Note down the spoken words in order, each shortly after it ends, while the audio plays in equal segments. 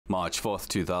March 4th,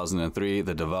 2003,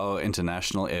 the Davao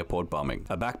International Airport bombing.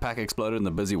 A backpack exploded in the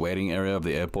busy waiting area of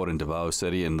the airport in Davao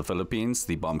City in the Philippines.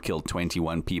 The bomb killed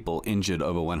 21 people, injured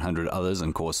over 100 others,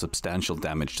 and caused substantial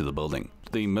damage to the building.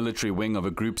 The military wing of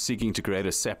a group seeking to create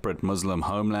a separate Muslim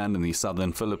homeland in the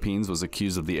southern Philippines was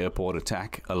accused of the airport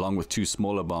attack, along with 2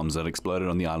 smaller bombs that exploded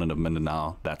on the island of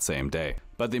Mindanao that same day.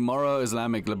 But the Moro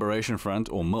Islamic Liberation Front,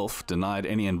 or MILF, denied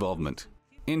any involvement.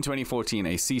 In 2014,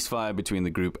 a ceasefire between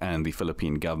the group and the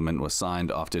Philippine government was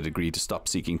signed after it agreed to stop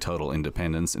seeking total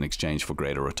independence in exchange for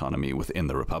greater autonomy within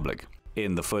the republic.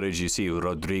 In the footage, you see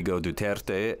Rodrigo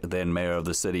Duterte, then mayor of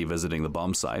the city, visiting the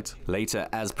bomb site. Later,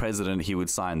 as president, he would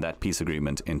sign that peace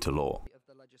agreement into law.